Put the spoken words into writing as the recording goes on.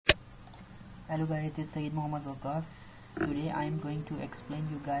Hello guys, this is Saeed Mohammed Waqas. Today I am going to explain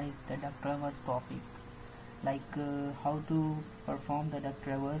you guys the duct traverse topic, like how to perform the duct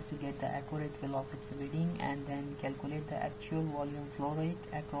traverse to get the accurate velocity reading and then calculate the actual volume flow rate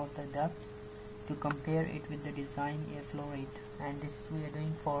across the duct to compare it with the design airflow rate, and this we are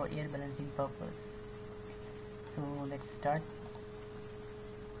doing for air balancing purpose. So let's start.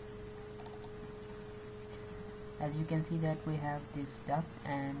 As you can see that we have this duct,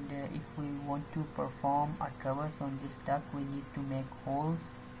 and if we want to perform a traverse on this duct, we need to make holes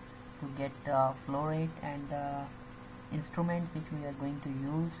to get the flow rate, and the instrument which we are going to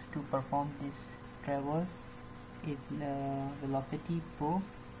use to perform this traverse is the velocity probe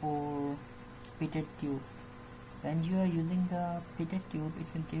or pitted tube. When you are using the pitted tube, it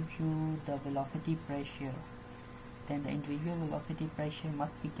will give you the velocity pressure. Then the individual velocity pressure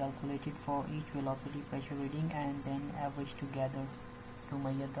must be calculated for each velocity pressure reading and then averaged together to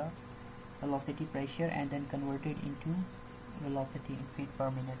measure the velocity pressure and then convert it into velocity in feet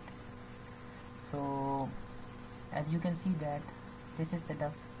per minute. So as you can see that this is the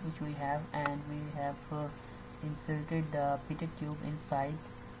duct which we have, and we have inserted the pitted tube inside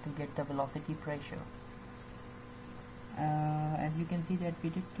to get the velocity pressure. As you can see that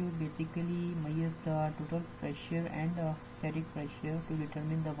pitted tube basically measures the total pressure and the static pressure to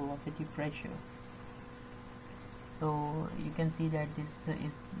determine the velocity pressure. So you can see that this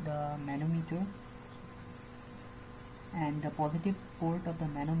is the manometer, and the positive port of the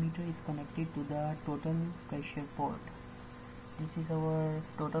manometer is connected to the total pressure port. This is our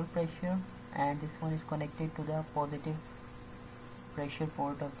total pressure, and this one is connected to the positive pressure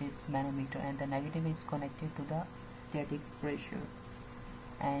port of this manometer, and the negative is connected to the static pressure.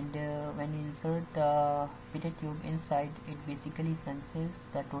 And when you insert the pitted tube inside, it basically senses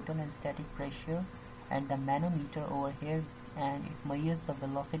the total and static pressure and the manometer over here, and it measures the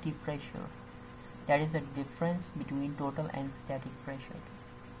velocity pressure. That is the difference between total and static pressure.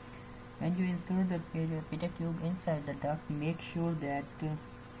 When you insert the pitted tube inside the duct, make sure that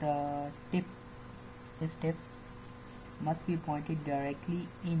this tip must be pointed directly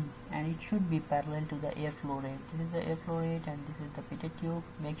in, and it should be parallel to the airflow rate. This is the airflow rate and this is the pitted tube.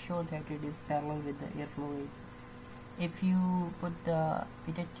 Make sure that it is parallel with the airflow rate. If you put the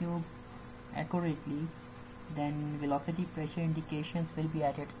pitted tube accurately, then velocity pressure indications will be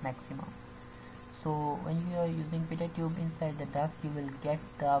at its maximum. So when you are using pitted tube inside the duct, you will get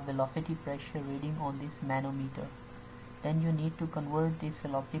the velocity pressure reading on this manometer. Then you need to convert this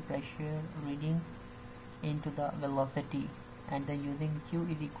velocity pressure reading into the velocity, and then using Q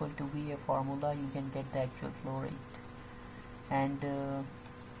is equal to V, a formula, you can get the actual flow rate. And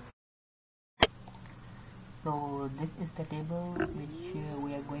so this is the table which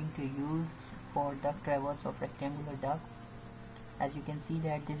we are going to use for duct traverse of rectangular duct. As you can see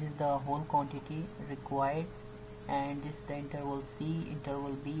that this is the whole quantity required, and this is the interval C,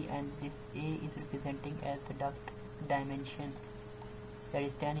 interval B, and this A is representing as the duct dimension. That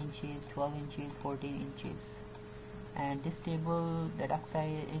is 10 inches, 12 inches, 14 inches. And this table, the duct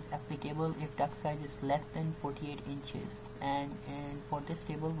size is applicable if duct size is less than 48 inches. And for this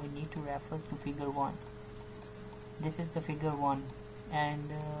table we need to refer to figure 1. This is the figure 1, and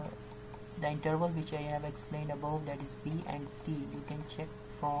the interval which I have explained above, that is B and C, you can check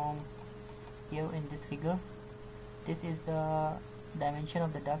from here in this figure. This is the dimension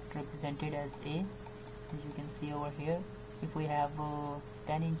of the duct represented as A, as you can see over here. If we have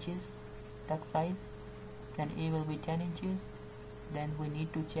 10 inches duct size, then A will be 10 inches. Then we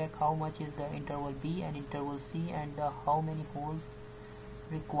need to check how much is the interval B and interval C, and how many holes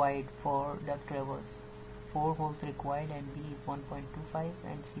required for duct traverse. 4 holes required, and B is 1.25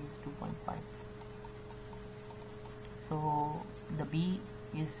 and C is 2.5. So the B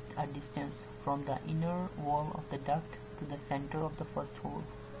is a distance from the inner wall of the duct to the center of the first hole,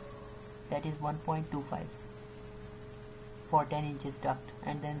 that is 1.25 for 10 inches duct,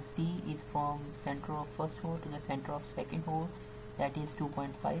 and then C is from center of first hole to the center of second hole, that is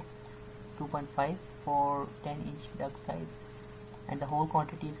 2.5 for 10 inch duct size, and the whole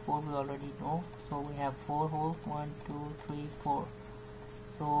quantity is 4, we already know. So we have 4 holes, 1, 2, 3, 4.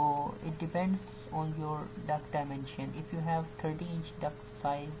 So it depends on your duct dimension. If you have 30 inch duct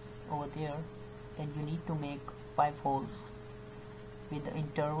size over there, then you need to make 5 holes with the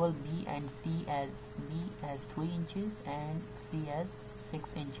interval B and C as B as 3 inches and C as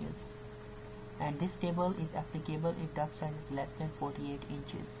 6 inches. And this table is applicable if duct size is less than 48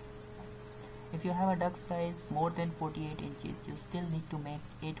 inches. If you have a duct size more than 48 inches, you still need to make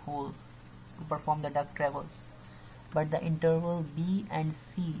 8 holes to perform the duct traverse. but the interval B and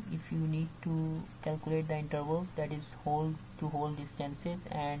C, if you need to calculate the intervals, that is hole to hole distances,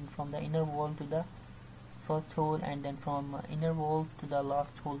 and from the inner wall to the first hole, and then from inner wall to the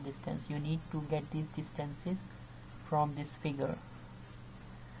last hole distance, you need to get these distances from this figure.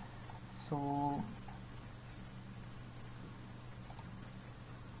 So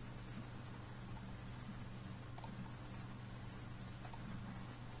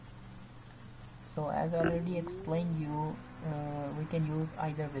as I already explained you, we can use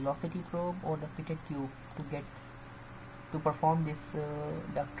either velocity probe or the fitted tube to perform this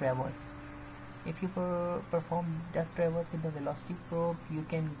duct traverse. If you perform duct traverse with the velocity probe, you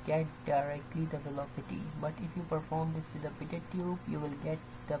can get directly the velocity, but if you perform this with the fitted tube, you will get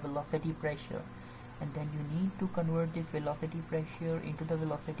the velocity pressure, and then you need to convert this velocity pressure into the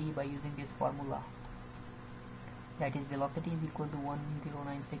velocity by using this formula. That is, velocity is equal to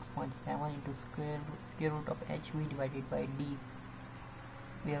 1096.7 into square root of hv divided by d,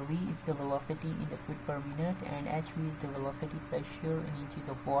 where v is the velocity in the feet per minute and hv is the velocity pressure in inches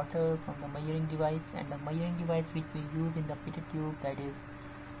of water from the measuring device, and the measuring device which we use in the fitted tube, that is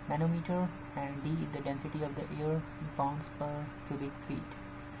manometer, and d is the density of the air in pounds per cubic feet.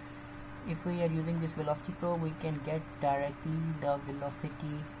 If we are using this velocity probe, we can get directly the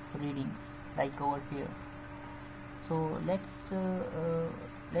velocity readings like over here. So let's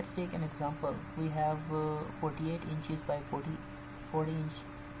take an example. We have 48 inches by 40 inch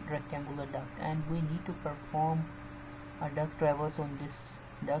rectangular duct, and we need to perform a duct traverse on this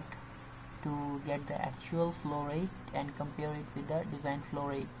duct to get the actual flow rate and compare it with the design flow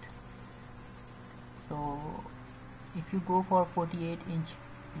rate. So if you go for 48 inch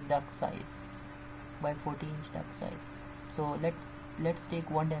duct size by 40 inch duct size, so let's take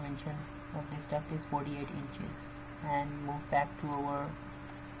one dimension of this duct is 48 inches and move back to our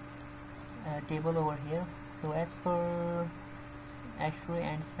table over here. So as per ASHRAE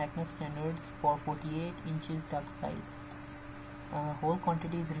and SMACNA standards, for 48 inches duct size, hole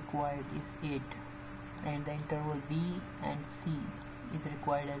quantity is required is 8, and the interval B and C is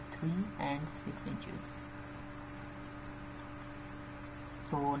required as 3 and 6 inches.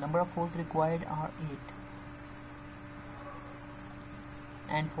 So number of holes required are 8.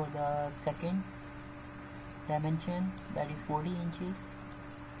 And for the second dimension, that is 40 inches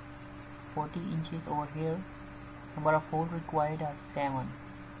over here, number of holes required are 7,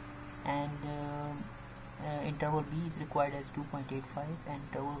 and interval B is required as 2.85 and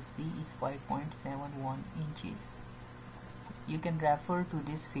interval C is 5.71 inches. You can refer to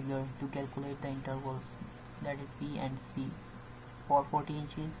this figure to calculate the intervals, that is B and C, for 40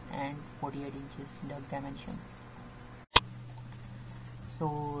 inches and 48 inches duct dimension.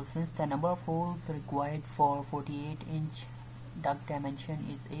 So since the number of holes required for 48 inch duct dimension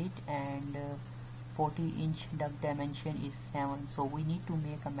is 8 and 40 inch duct dimension is 7, so we need to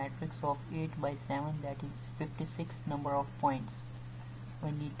make a matrix of 8 by 7, that is 56 number of points.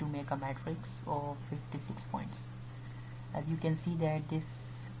 We need to make a matrix of 56 points. As you can see that this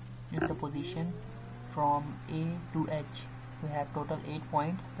is the position from A to H. We have total 8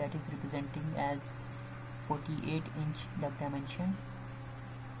 points, that is representing as 48 inch duct dimension,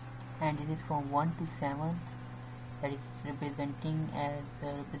 and it is from 1 to 7, that is representing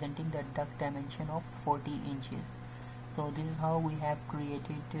the duct dimension of 40 inches. So this is how we have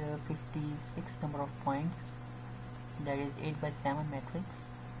created 56 number of points, that is 8 by 7 matrix.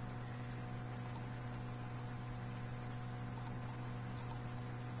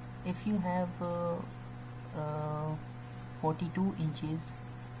 If you have 42 inches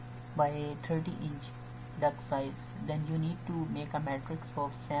by 30 inch duct size, then you need to make a matrix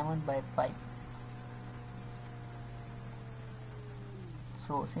of 7 by 5.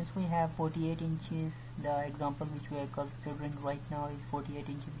 So since we have 48 inches, the example which we are considering right now is 48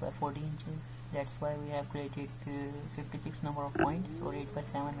 inches by 40 inches. That's why we have created 56 number of points, or 8 by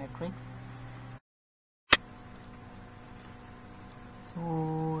 7 matrix.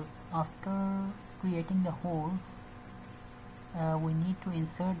 So after creating the holes, we need to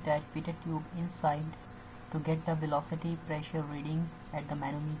insert that fitted tube inside to get the velocity pressure reading at the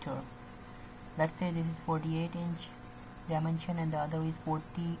manometer. Let's say this is 48 inch dimension and the other is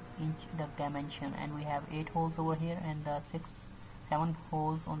 40 inch duct dimension, and we have 8 holes over here and the 7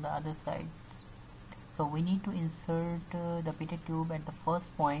 holes on the other side. So we need to insert the fitted tube at the first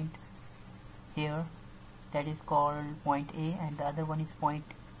point here, that is called point A, and the other one is point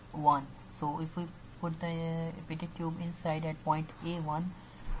 1. So if we put the fitted tube inside at point A1,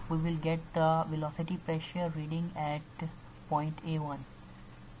 we will get the velocity pressure reading at point A1,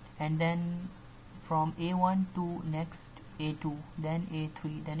 and then from A1 to next A2, then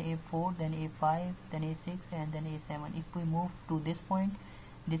A3, then A4, then A5, then A6, and then A7. If we move to this point,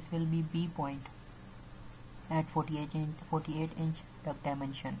 this will be B point at 48 inch duct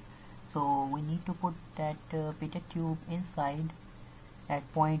dimension. So we need to put that pitted tube inside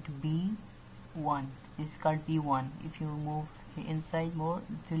at point B1. This is called B1. If you move inside more,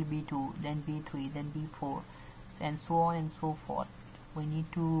 it will be B2, then B3, then B4, and so on and so forth. We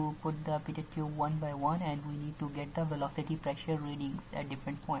need to put the pitted tube one by one, and we need to get the velocity pressure readings at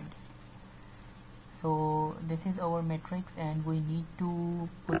different points. So this is our matrix, and we need to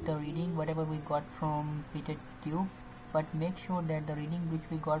put the reading whatever we got from pitted tube, but make sure that the reading which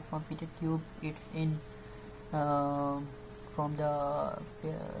we got from pitted tube, it's in from the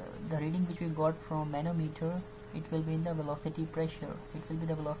reading which we got from manometer, it will be in the velocity pressure. It will be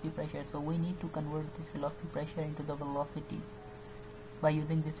the velocity pressure. So we need to convert this velocity pressure into the velocity by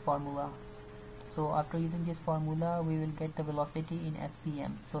using this formula. So after using this formula, we will get the velocity in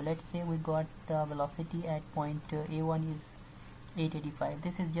FPM. So let's say we got the velocity at point A1 is 885.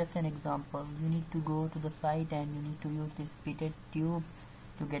 This is just an example. You need to go to the site and you need to use this pitted tube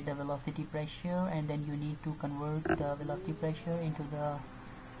to get the velocity pressure, and then you need to convert the velocity pressure into the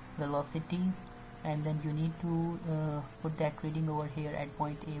velocity, and then you need to put that reading over here at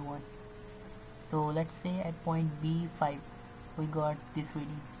point A1. So let's say at point B5 we got this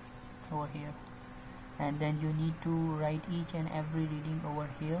reading over here, and then you need to write each and every reading over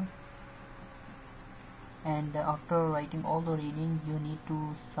here, and after writing all the readings, you need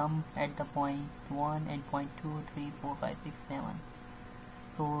to sum at the point 1 and point 2, 3, 4, 5, 6, 7.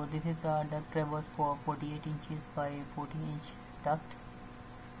 So this is the duct traverse for 48 inches by 14 inch duct.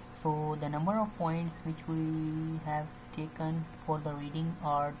 So the number of points which we have taken for the reading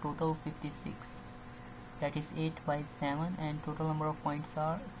are total 56. That is 8 by 7, and total number of points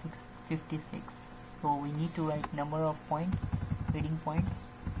are 656. So we need to write number of points, reading points,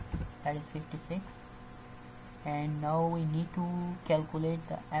 that is 56. And now we need to calculate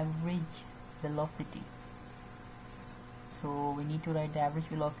the average velocity. So we need to write the average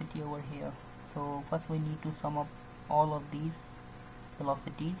velocity over here. So first we need to sum up all of these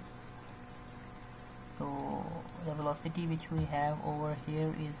velocities. So the velocity which we have over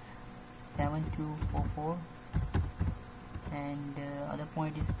here is 7244, and other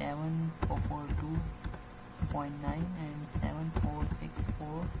point is 7442.9 and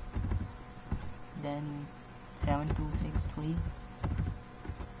 7464, then 7263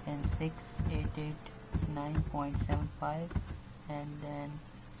 and 6889.75, and then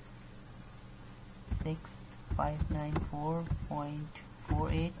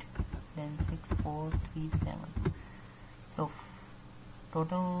 6594.48, then 6437. So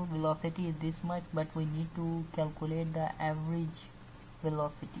total velocity is this much, but we need to calculate the average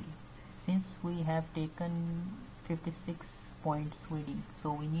velocity. Since we have taken 56 points reading,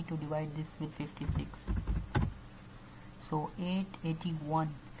 so we need to divide this with 56. So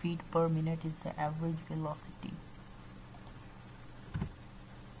 881 feet per minute is the average velocity.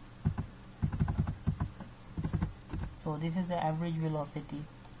 So this is the average velocity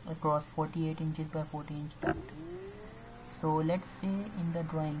across 48 inches by 40 inch duct. So let's say in the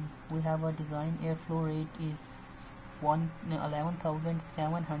drawing we have a design airflow rate is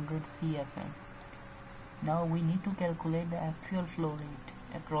 11,700 CFM. Now we need to calculate the actual flow rate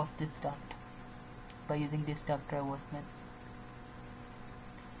across this duct by using this duct traverse method.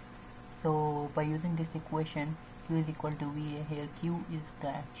 So by using this equation, Q is equal to VA. Here Q is the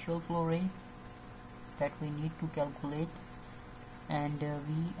actual flow rate that we need to calculate, and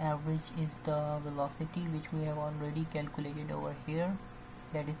V average is the velocity which we have already calculated over here,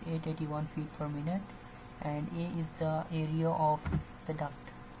 that is 881 feet per minute, and A is the area of the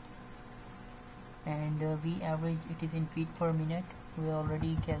duct, and V average, it is in feet per minute. We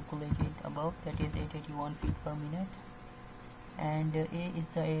already calculated above, that is 881 feet per minute, and A is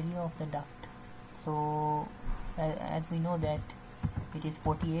the area of the duct. So as we know that it is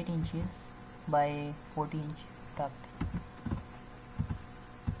 48 inches by 40 inch duct.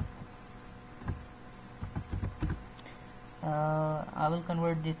 I will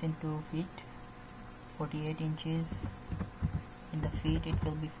convert this into feet. 48 inches in the feet, it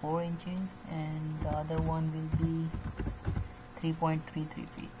will be 4 inches, and the other one will be 3.33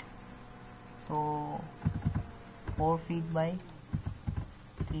 feet. So 4 feet by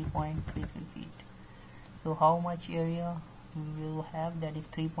 3.33 feet. So how much area we will have? That is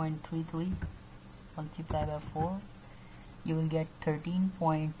 3.33 multiplied by 4. You will get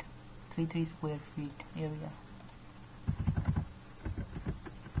 13.33 square feet area.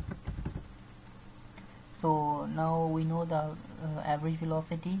 So now we know the average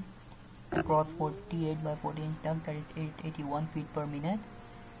velocity, across 48 by 40 inch duct, that is 881 feet per minute,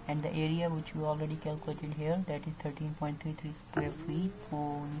 and the area which we already calculated here, that is 13.33 square feet. So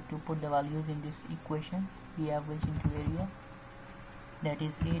we need to put the values in this equation, the average into area, that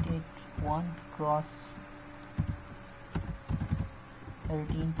is 881 cross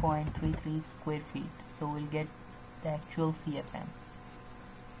 13.33 square feet. So we'll get the actual CFM,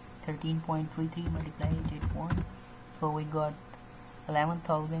 13.33 multiply 881, so we got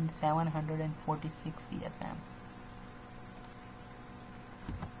 11,746 CFM.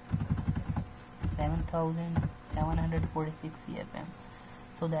 11,746 CFM.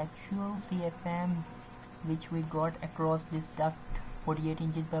 So the actual CFM which we got across this duct, 48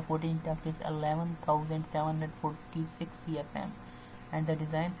 inches by 40 inch duct, is 11,746 CFM, and the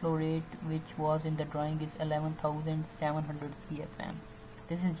design flow rate which was in the drawing is 11,700 CFM.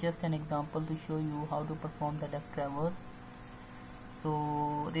 This is just an example to show you how to perform the duct traverse.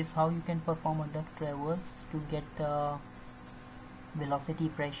 So this is how you can perform a duct traverse to get the velocity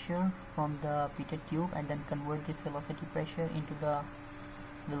pressure from the pitted tube, and then convert this velocity pressure into the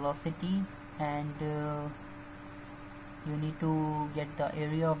velocity, and you need to get the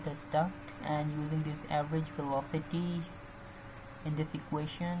area of this duct, and using this average velocity in this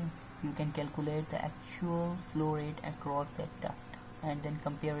equation you can calculate the actual flow rate across that duct and then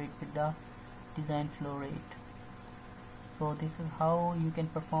compare it with the design flow rate. So this is how you can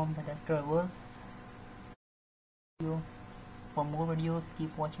perform the duct traverse. For more videos,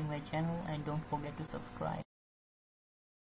 keep watching my channel and don't forget to subscribe.